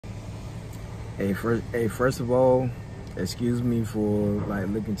First of all, excuse me for like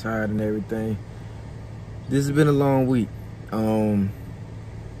looking tired and everything. This has been a long week. I'm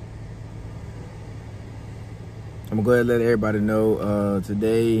gonna go ahead and let everybody know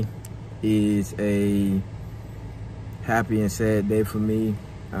today is a happy and sad day for me.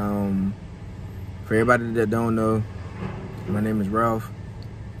 For everybody that don't know, my name is Ralph.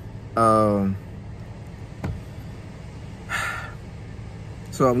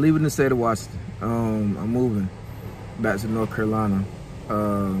 So I'm leaving the state of Washington. I'm moving back to North Carolina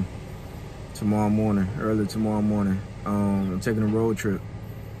tomorrow morning, early tomorrow morning. I'm taking a road trip.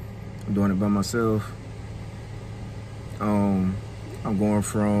 I'm doing it by myself. I'm going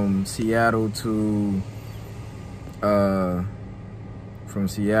from Seattle to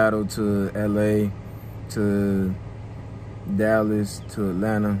LA to Dallas to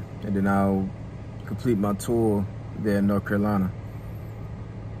Atlanta, and then I'll complete my tour there in North Carolina.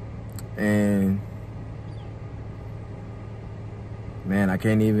 And man, I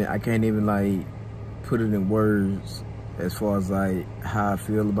can't even like put it in words as far as like how I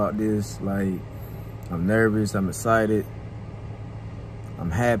feel about this. Like, I'm nervous, I'm excited, I'm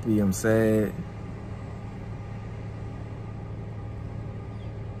happy, I'm sad.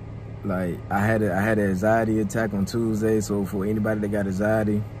 Like, I had an anxiety attack on Tuesday, so for anybody that got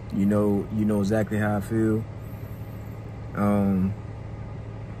anxiety, you know exactly how I feel.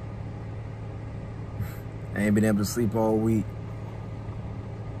 I ain't been able to sleep all week.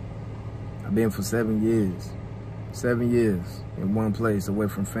 I've been for 7 years. 7 years in one place, away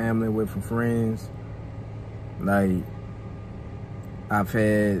from family, away from friends. Like, I've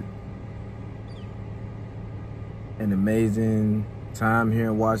had an amazing time here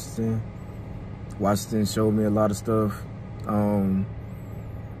in Washington. Washington showed me a lot of stuff.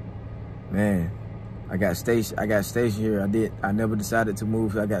 Man, I got stationed here. I never decided to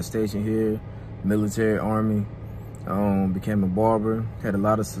move. I got stationed here. Military, Army, became a barber, had a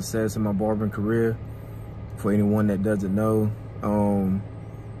lot of success in my barbering career. For anyone that doesn't know,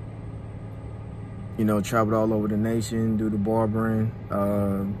 you know, traveled all over the nation, do the barbering,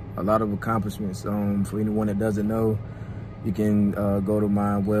 a lot of accomplishments. For anyone that doesn't know, you can go to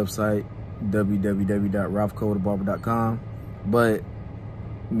my website, www.ralphcolethebarber.com. But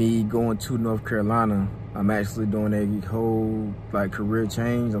me going to North Carolina, I'm actually doing a whole like career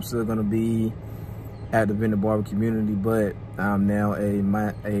change. I'm still gonna be active in the barber community, but I'm now a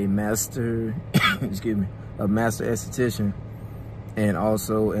master, excuse me, a master esthetician and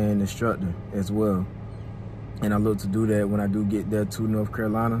also an instructor as well. And I look to do that when I do get there to North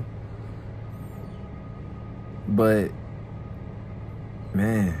Carolina. But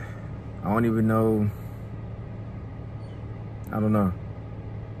man, I don't even know. I don't know.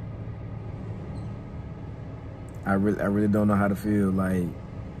 I really don't know how to feel, like,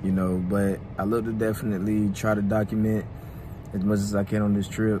 you know, but I look to definitely try to document as much as I can on this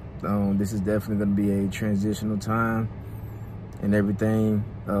trip. This is definitely going to be a transitional time and everything,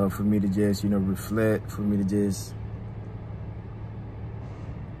 for me to just, you know, reflect, for me to just,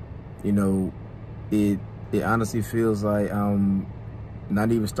 you know, it honestly feels like I'm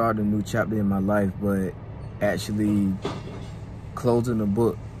not even starting a new chapter in my life, but actually closing a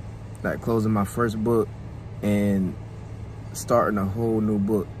book, like closing my first book and starting a whole new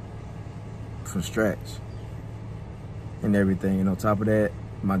book from scratch and everything. And on top of that,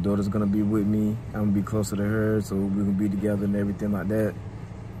 my daughter's gonna be with me. I'm gonna be closer to her, so we're gonna be together and everything like that.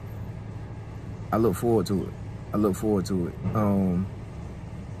 I look forward to it. I look forward to it.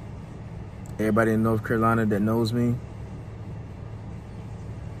 Everybody in North Carolina that knows me,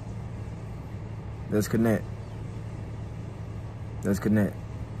 let's connect. Let's connect.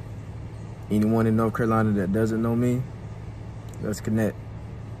 Anyone in North Carolina that doesn't know me, let's connect.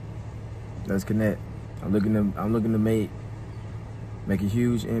 Let's connect. I'm looking to make a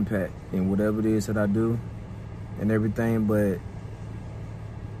huge impact in whatever it is that I do and everything, but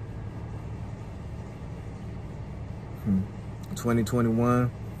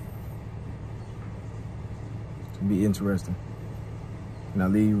 2021 to be interesting. And I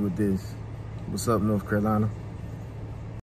leave you with this. What's up, North Carolina?